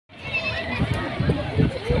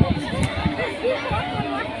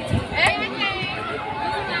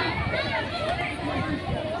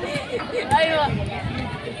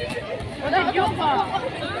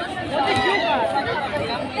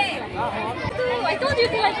I told you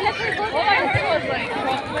to like let her go. All I heard was like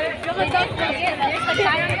chocolate. You're like, don't forget, there's the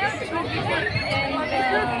caramel and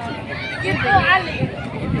you go Ali.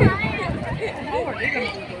 How are they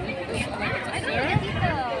gonna do this? I don't think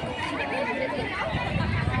no.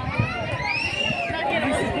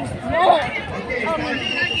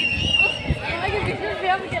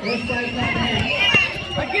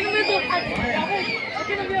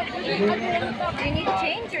 Do you need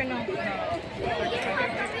change or no?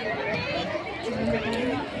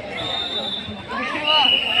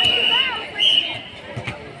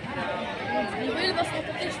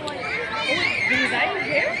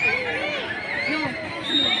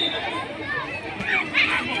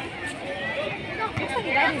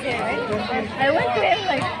 I went to him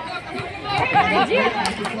like, did you?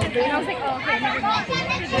 And I was like, oh, okay,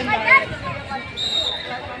 never mind.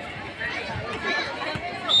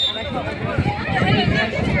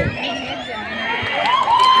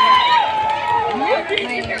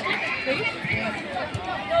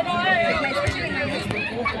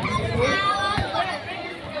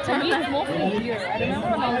 So he's mostly here. I remember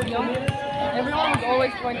when I was young, everyone was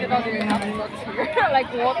always pointed out that you have ducks here. Like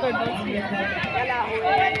water ducks here.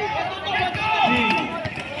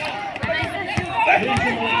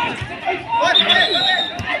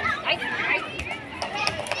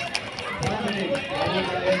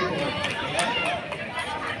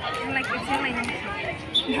 Like it's in my nose.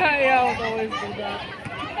 Yeah, I would always do that.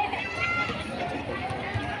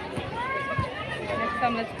 Next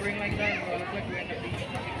time let's bring like that and look like we're in the beach.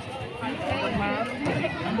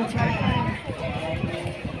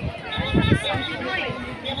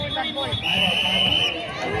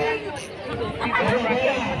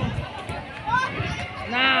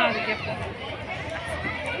 Nah, they kept that.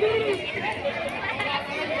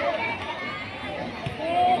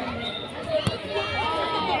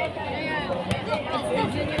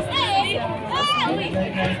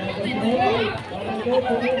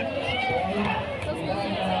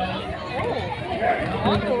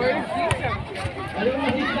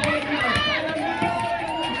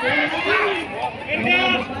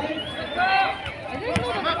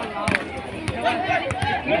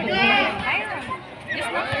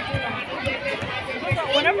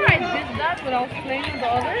 Whenever I did that when I was playing with the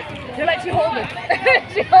others, they're like, she hold it.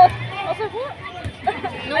 She hold it. I was like, what?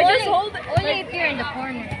 No, I just hold it. Only if you're in the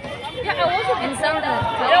corner. Yeah, I wasn't in some of the. I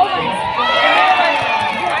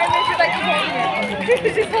mean, she's like, she's holding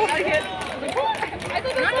it. She's holding it. I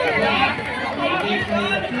thought that's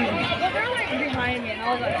but they're like behind me, and I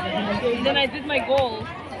was like, and then I did my goal.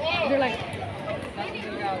 They're like,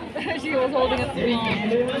 she was holding it to me.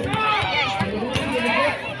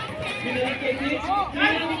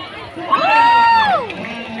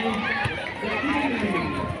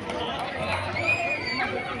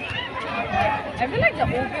 I feel like the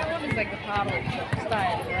older one is like the paddle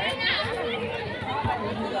style, right?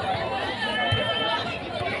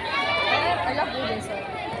 I love Uber style.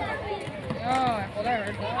 Oh, I thought I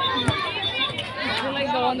heard that. I feel like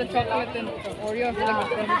the one, the chocolate and the Oreo, I feel like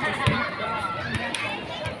the flavor is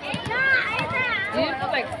do you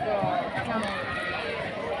feel like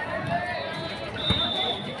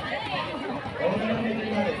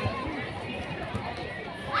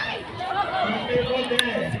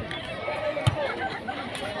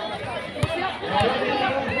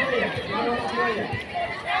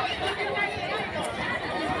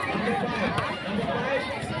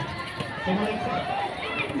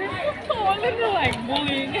they're like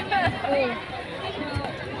bullying.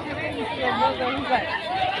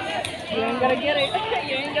 You ain't gonna get it.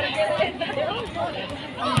 You ain't gonna get it.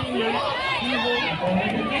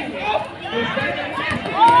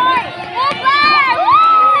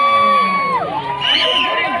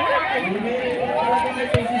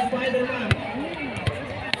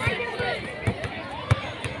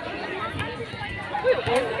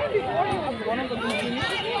 One of the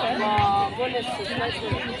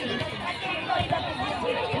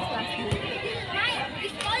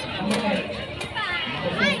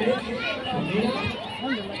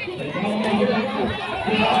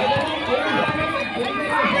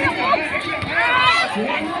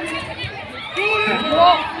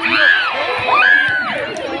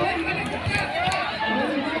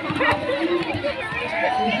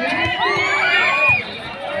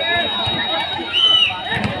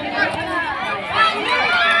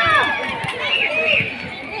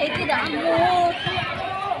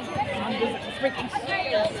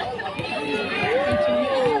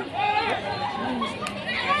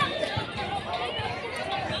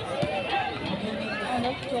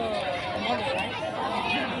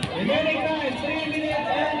Remaining time, 3 minutes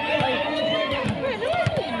and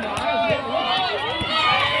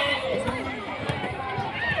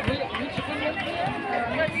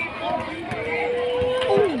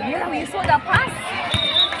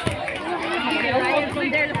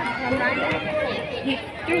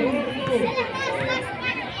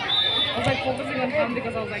him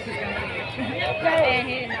because I was like, he's gonna take it. And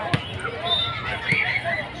he didn't know.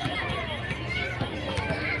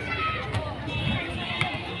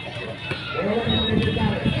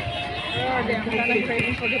 Oh damn, I'm kind of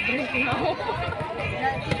craving for the drink now.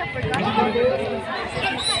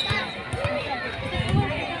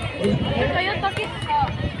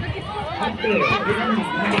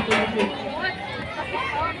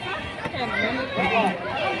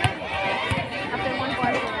 After one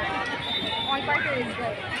quarter is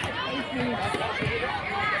like 8 minutes.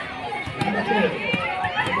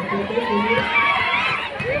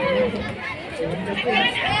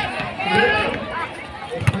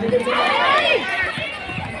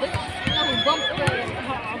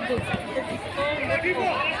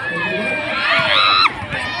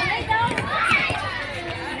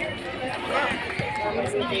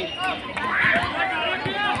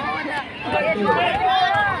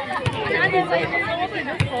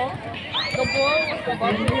 The ball was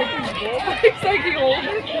about to hit his ball, but it's like he holds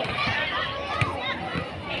it.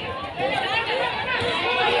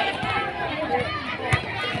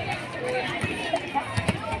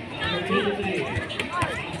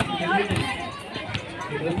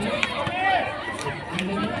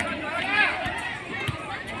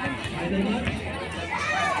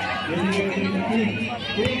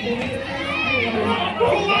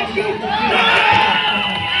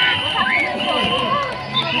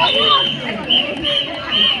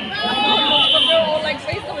 They're all like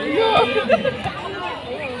face over here.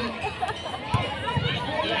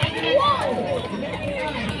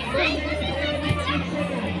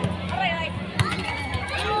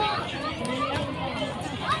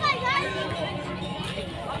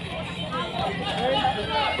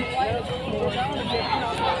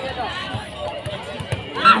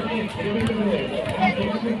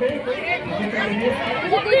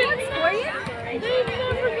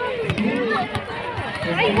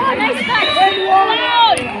 Hey, nice catch!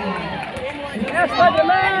 Loud! Yes,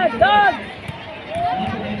 Spider-Man! Done!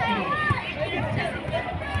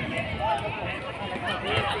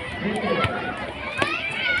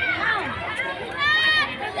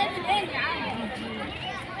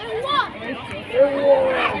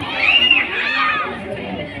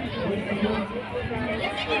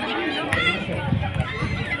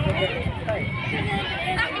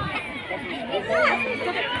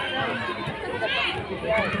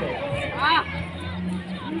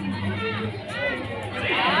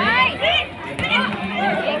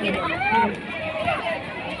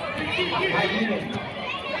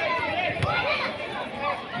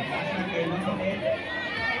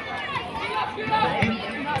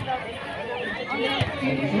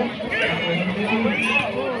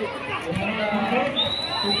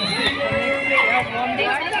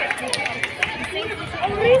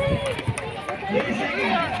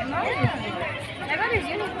 I got his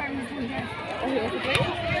uniform.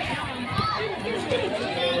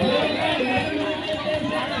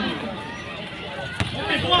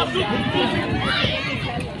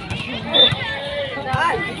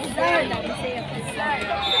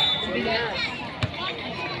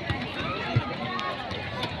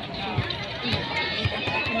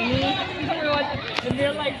 And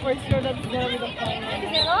they're like, for sure that's gonna be the final.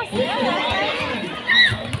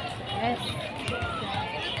 Yes.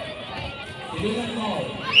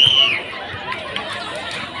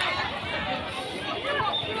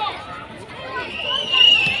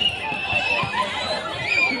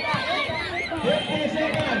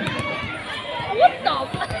 What the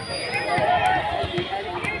fuck?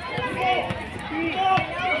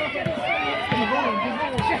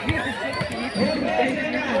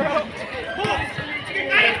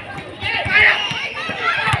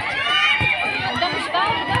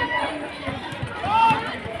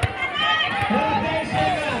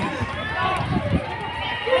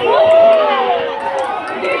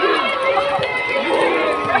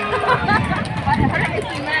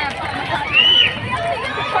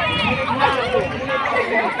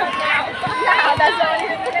 Yeah, that's all you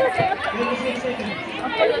can say. I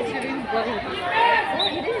thought you didn't go. Oh,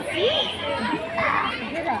 you didn't see?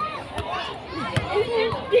 Get up.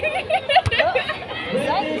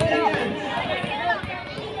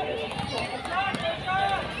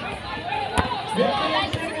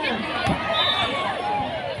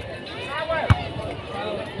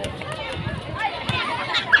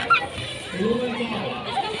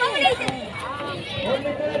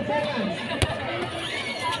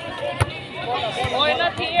 Why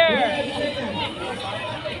not here?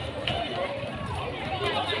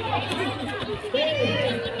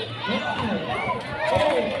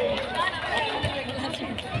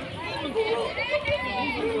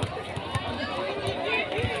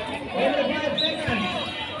 Only 5 seconds.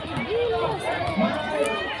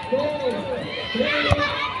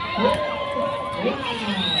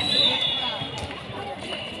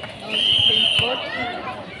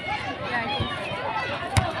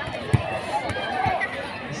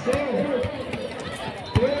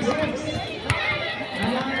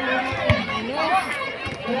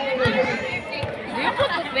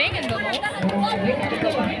 You need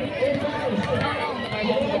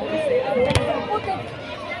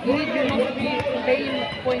you must be paying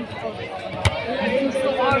points of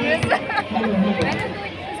armors. I don't do it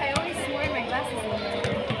because I always wear my glasses.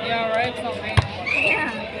 Yeah, right, so man. Yeah.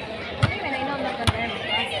 Only when I know I'm not gonna wear my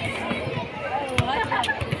glasses.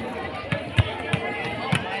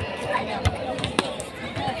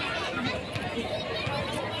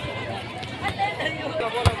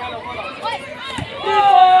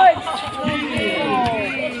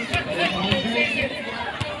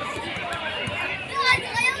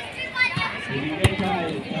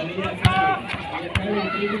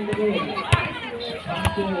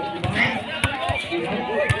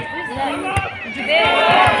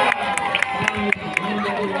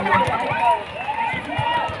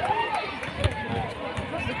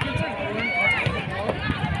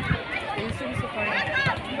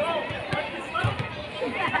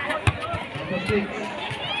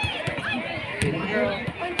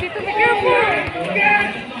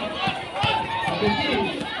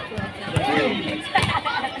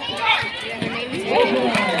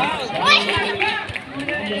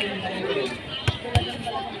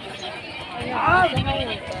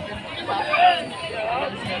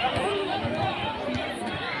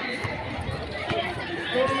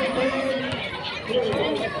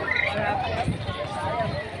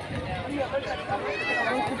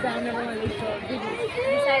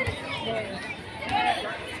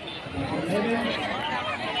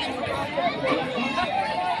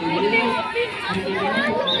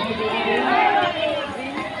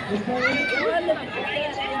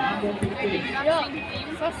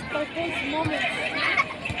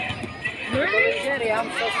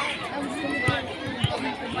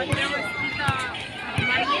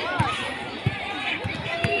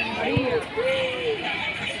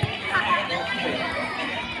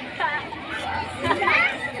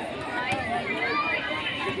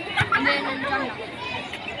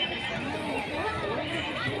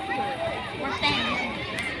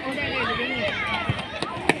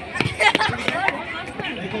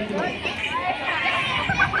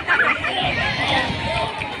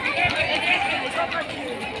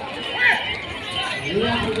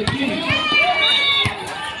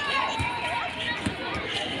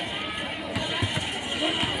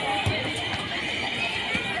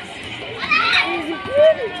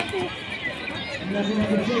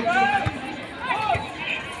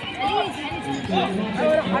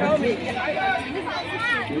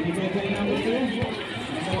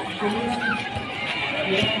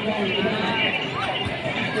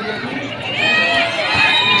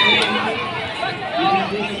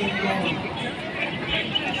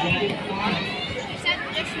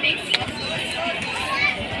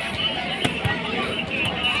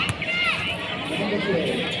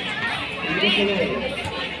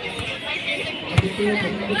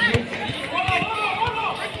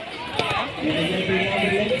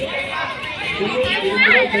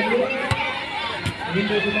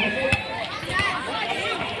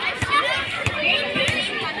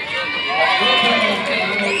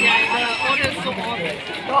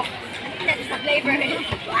 That's the flavor.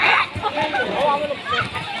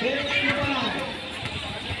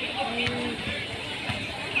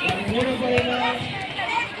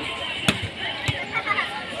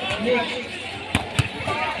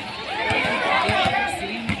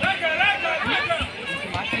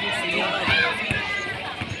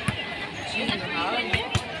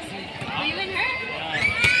 Are you in her?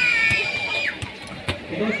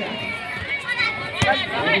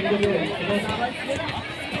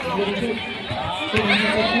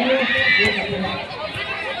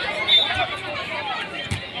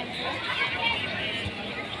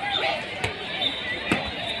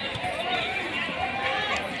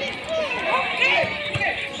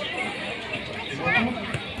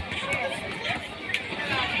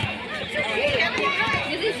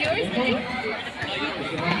 Is this yours?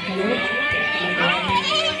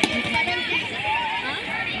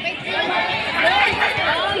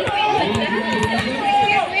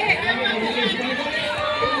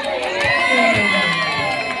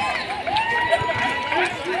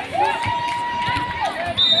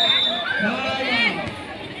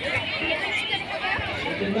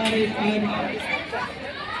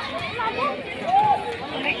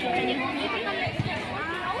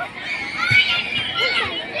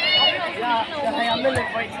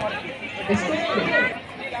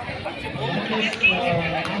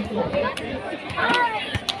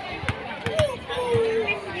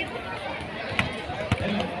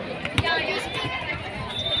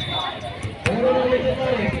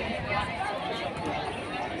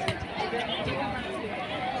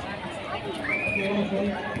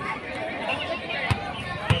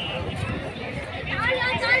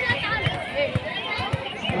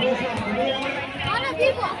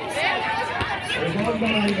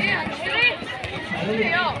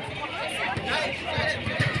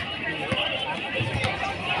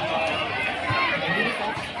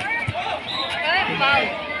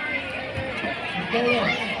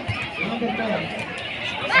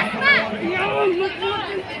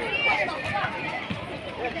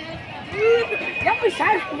 يا مش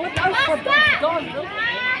عارف موت اصلا.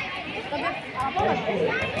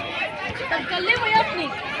 طب كلمه يا ابني،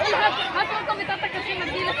 قول هات رقم بتاعتك عشان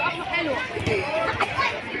اديلك قهوه حلوه.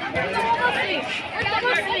 انت مصري، انت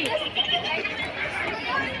مصري.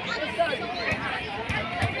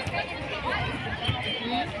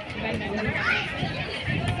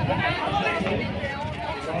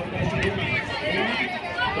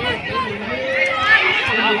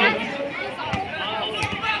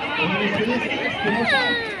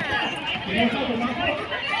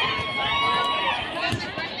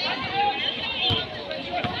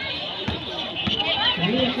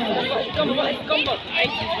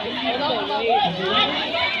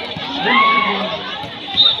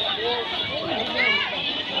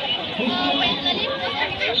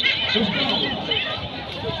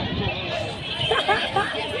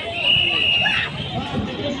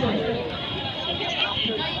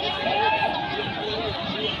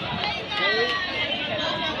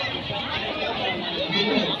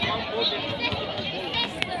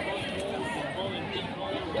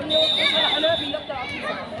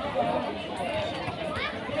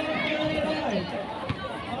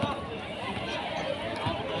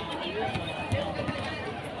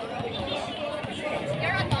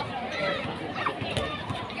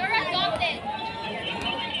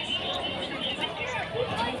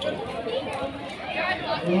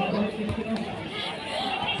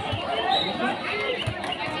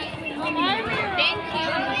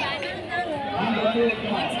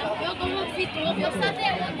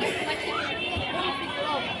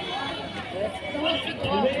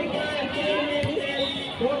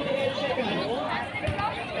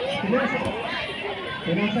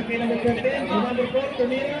 Pinasa kayo ng curtain, number 4,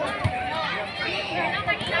 tumira.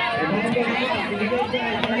 Number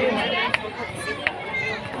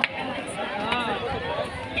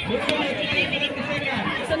 5, binigay ka, tumira.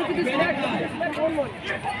 Saan ko dito?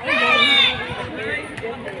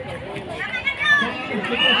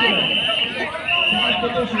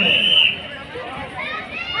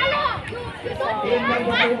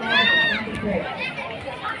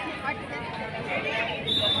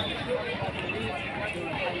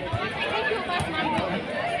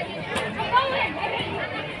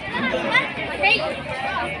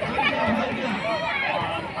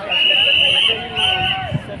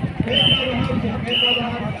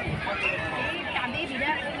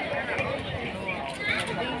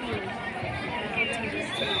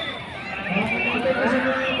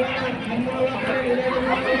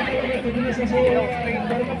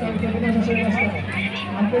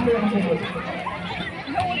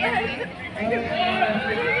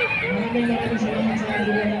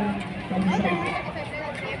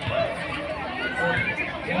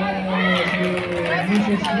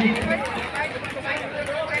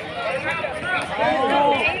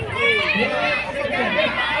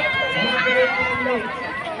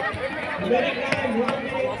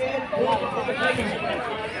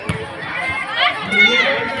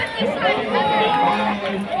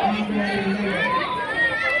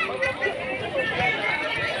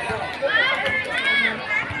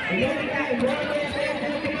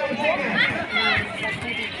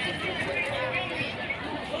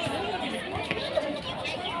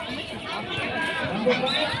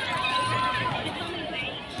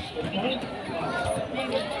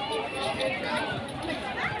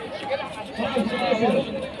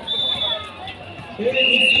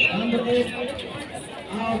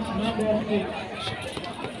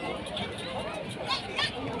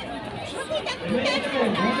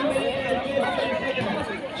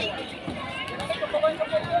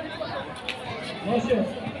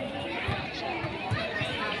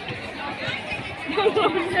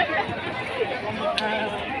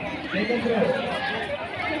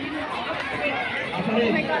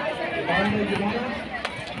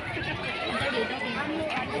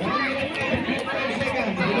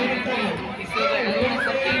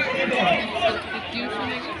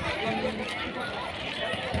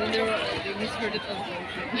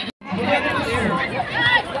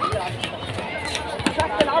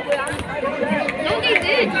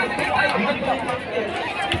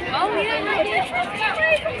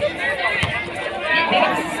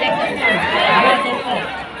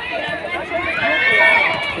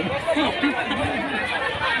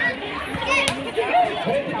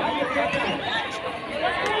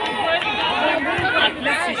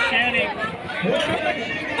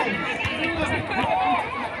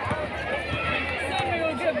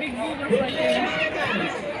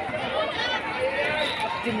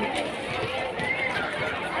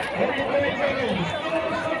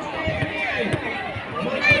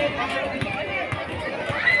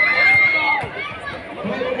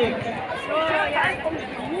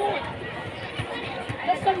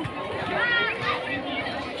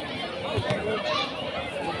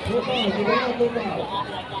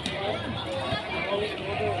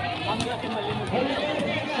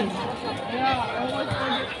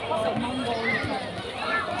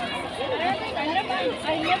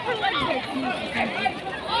 I never liked their tea.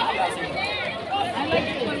 I like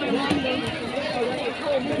it when my mom gave it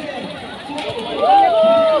to me.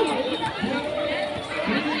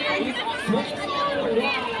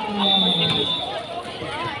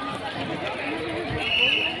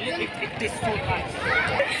 It tastes so nice.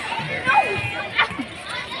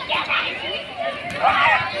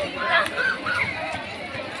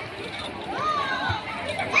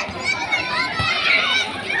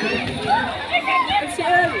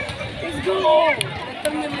 Let's go!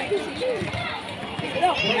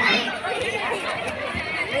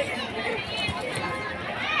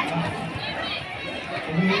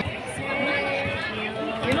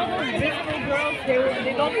 You know those beautiful girls,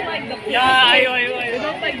 they don't like the plastic. Yeah, They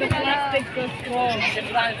don't like the plastic straw.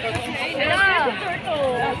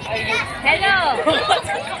 Hello!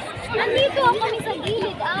 Nandito kami sa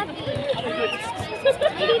gilid, Abi.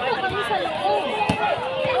 Nandito kami sa loob.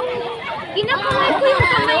 Kinakamay ko yung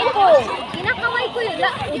kamay ko. Kinakamay ko yung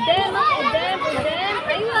udem.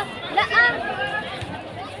 Aywa, laang.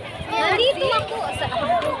 Nandito ako sa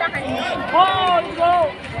puntahan niyo. Oh, go!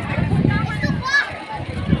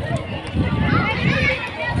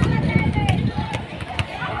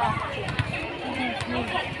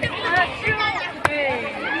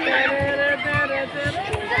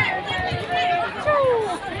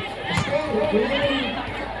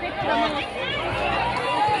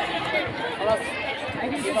 خلاص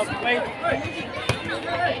wait.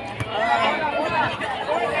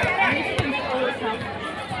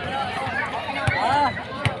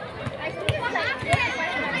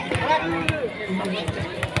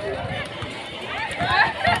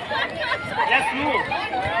 Let's move.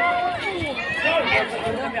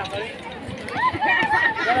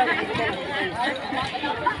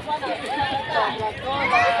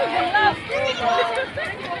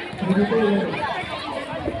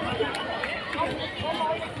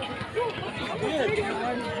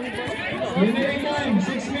 Remaining time,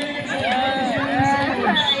 6 minutes.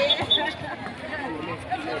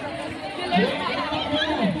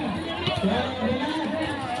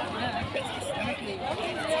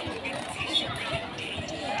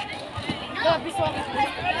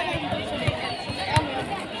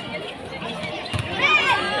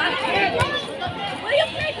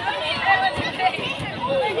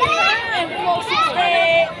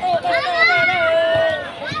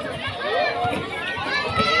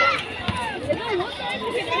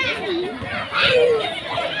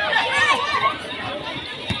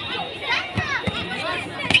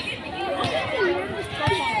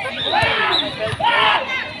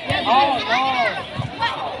 Oh no!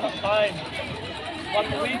 Fine.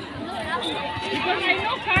 1 week. Because I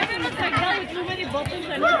know Carmen looks like that with too many buttons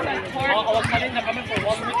and looks like I hard. was planning to come in for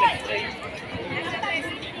 1 week and stay.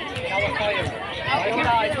 I was tired.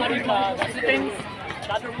 I studied the sittings.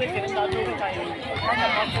 The other week and the other week I burned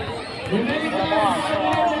out.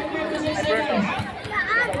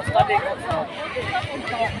 I was studying also.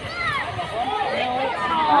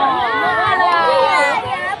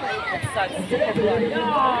 It's super bright.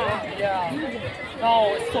 Yeah.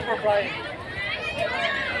 No, it's super bright.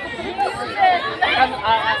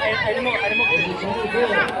 I removed it.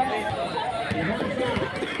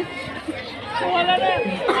 Wala na.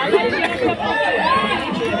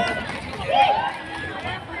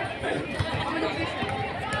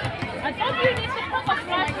 I thought you need to put a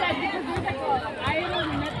flashlight because there's like an iron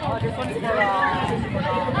metal. Oh, this one is for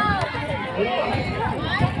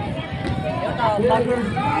butter.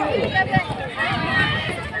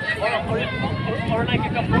 Or like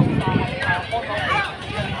you can put photo.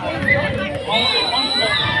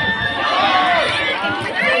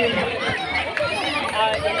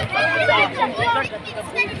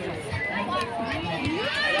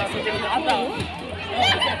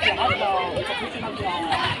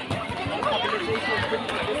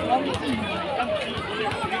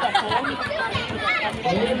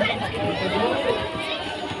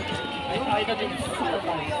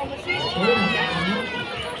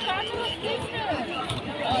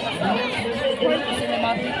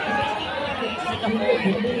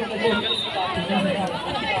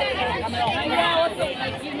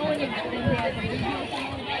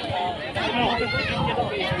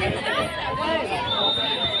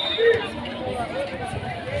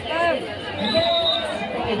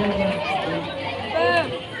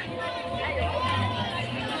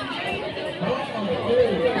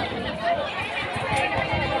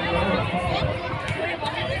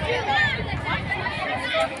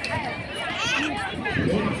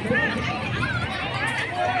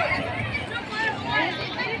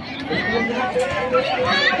 Did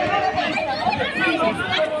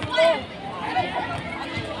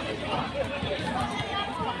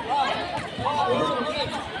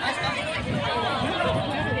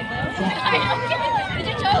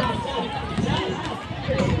you choke?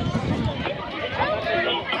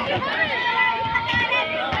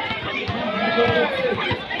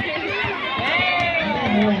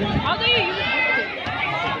 How do you use it?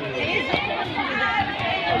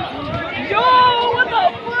 Yo, what the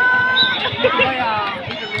fuck?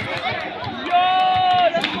 Yo,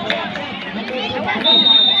 that's how do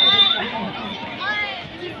I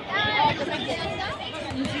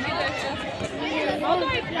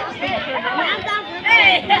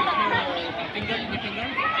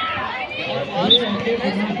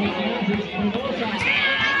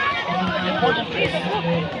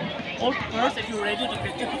Hold first if you're ready to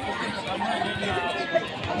pick it.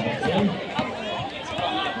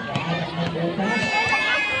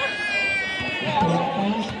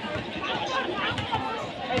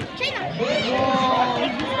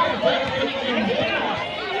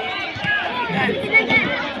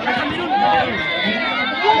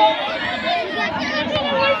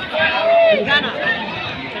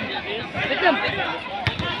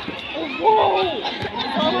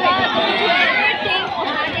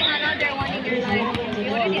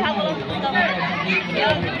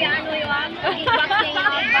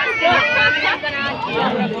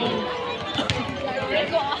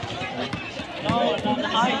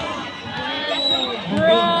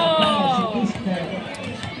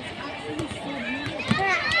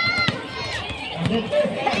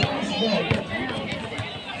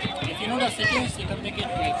 If you know the settings, you can make it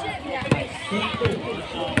quick.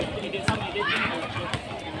 It is some editing.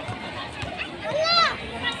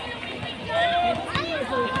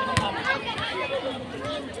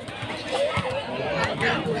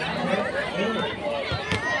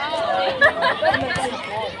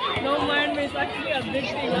 Don't mind me, it's actually a big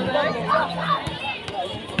thing.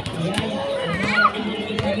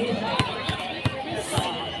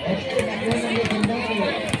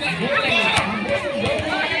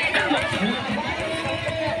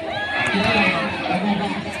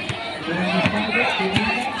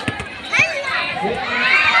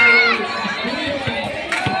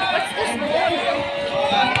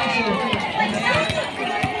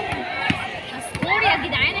 سكور يا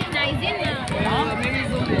جدعان احنا عايزين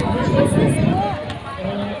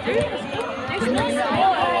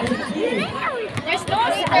There's no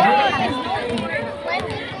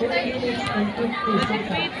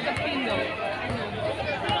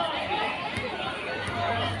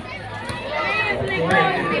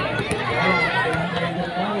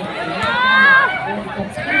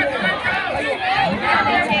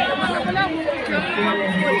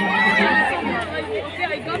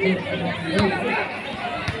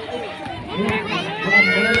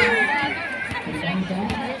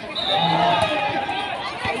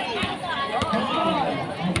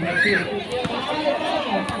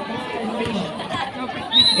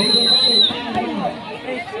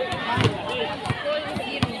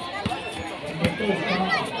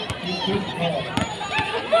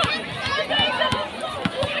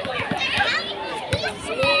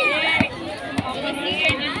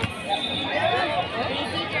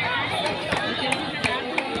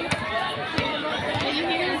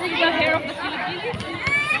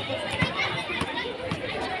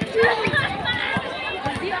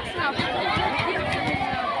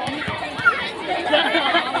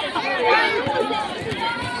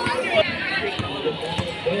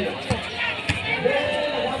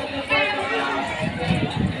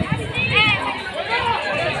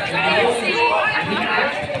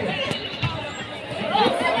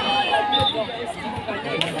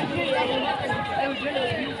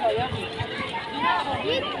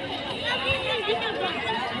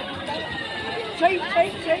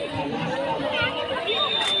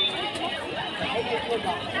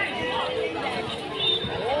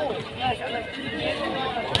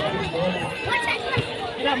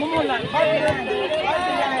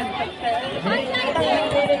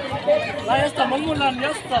لا يا اسطى ممولا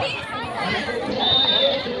يا اسطى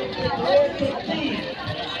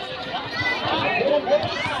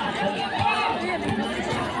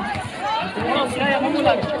خلاص يا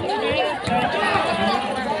ممولا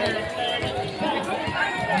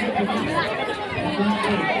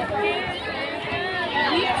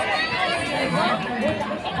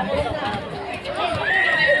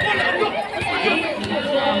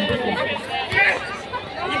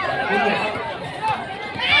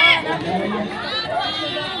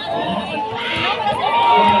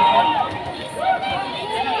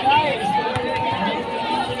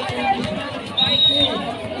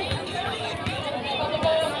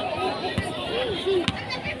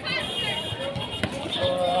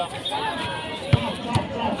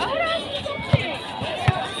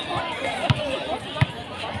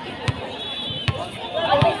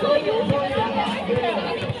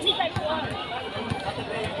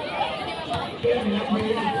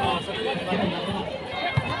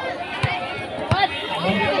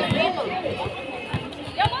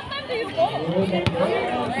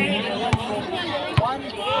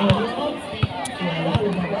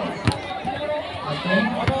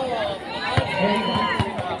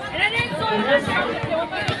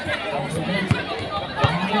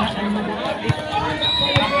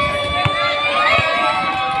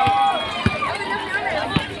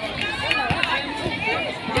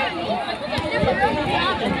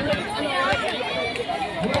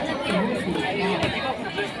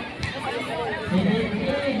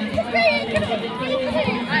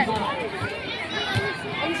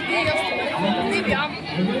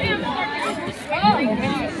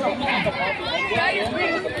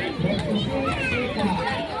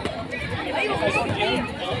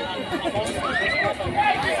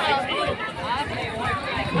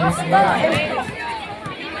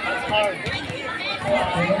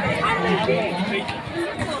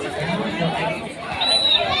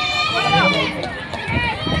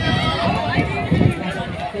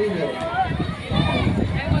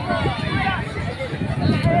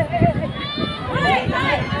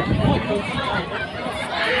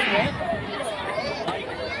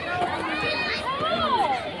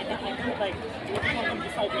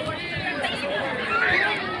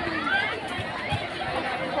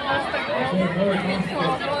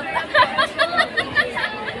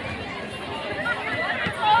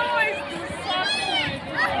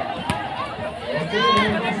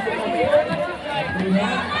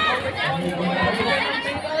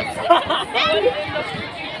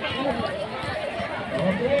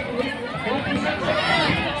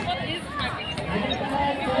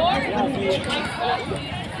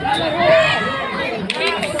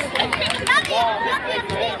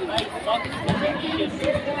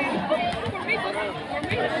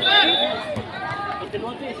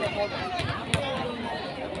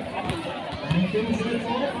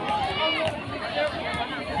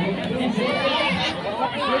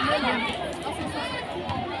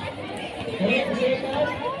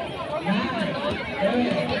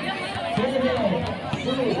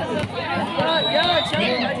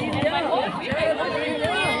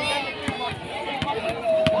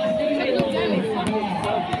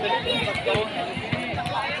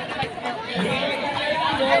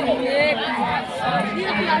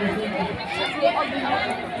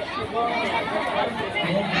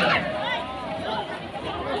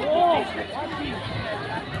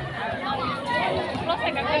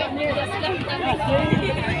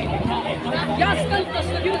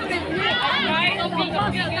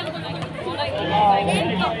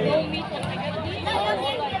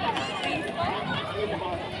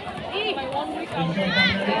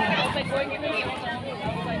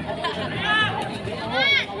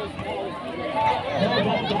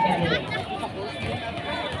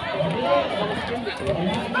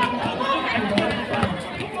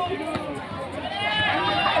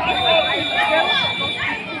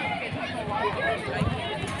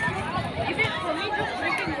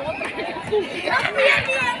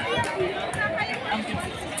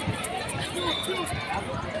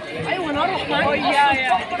ايوه انا اروح معاك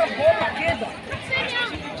افكر بقولها كده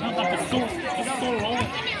الصوت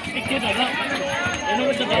wrong. كده لا. لانه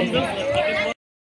انت